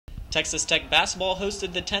Texas Tech basketball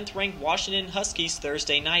hosted the 10th-ranked Washington Huskies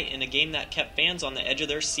Thursday night in a game that kept fans on the edge of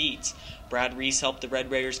their seats. Brad Reese helped the Red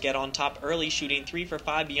Raiders get on top early, shooting 3 for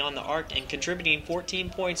 5 beyond the arc and contributing 14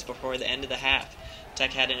 points before the end of the half.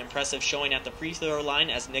 Tech had an impressive showing at the free throw line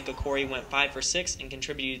as Nick Okori went 5 for 6 and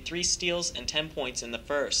contributed 3 steals and 10 points in the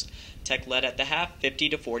first. Tech led at the half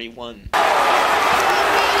 50-41.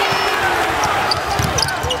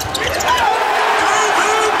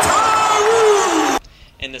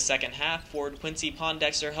 In the second half, forward Quincy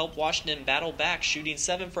Pondexter helped Washington battle back, shooting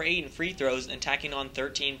 7 for 8 in free throws and tacking on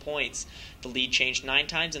 13 points. The lead changed 9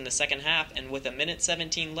 times in the second half, and with a minute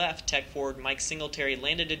 17 left, Tech forward Mike Singletary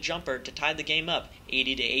landed a jumper to tie the game up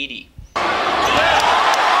 80-80.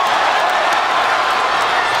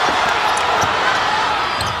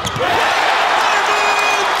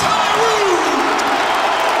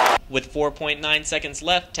 With 4.9 seconds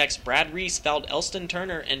left, Tech's Brad Reese fouled Elston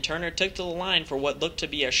Turner, and Turner took to the line for what looked to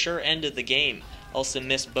be a sure end of the game. Elston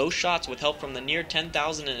missed both shots with help from the near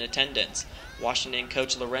 10,000 in attendance. Washington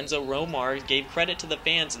coach Lorenzo Romar gave credit to the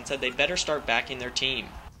fans and said they better start backing their team.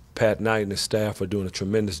 Pat Knight and his staff are doing a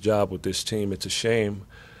tremendous job with this team. It's a shame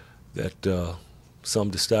that some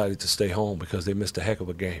decided to stay home because they missed a heck of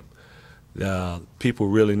a game. People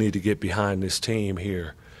really need to get behind this team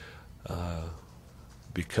here.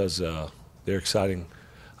 Because they're exciting.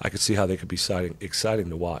 I could see how they could be exciting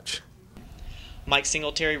to watch. Mike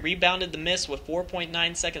Singletary rebounded the miss with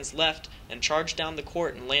 4.9 seconds left and charged down the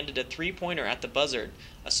court and landed a three-pointer at the buzzer.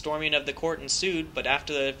 A storming of the court ensued, but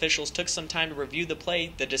after the officials took some time to review the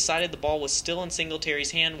play, they decided the ball was still in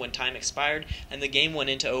Singletary's hand when time expired and the game went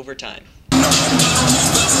into overtime.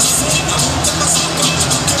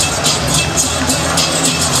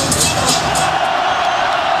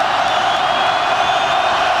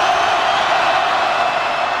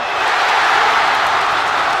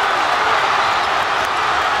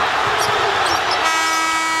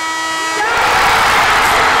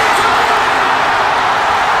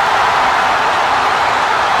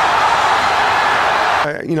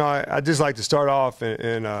 I'd just like to start off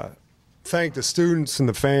and thank the students and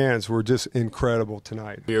the fans who were just incredible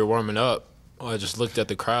tonight. We were warming up. I just looked at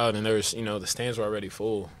the crowd, and there was, the stands were already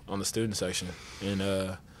full on the student section, and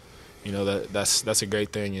that's a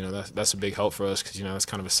great thing. That's a big help for us because that's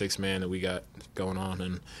kind of a sixth man that we got going on,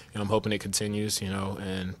 and I'm hoping it continues.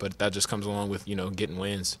 But that just comes along with getting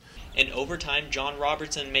wins. In overtime, John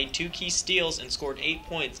Robertson made 2 key steals and scored 8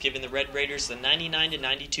 points, giving the Red Raiders the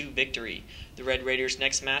 99-92 victory. The Red Raiders'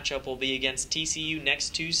 next matchup will be against TCU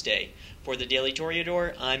next Tuesday. For the Daily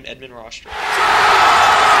Toreador, I'm Edmund Rostran.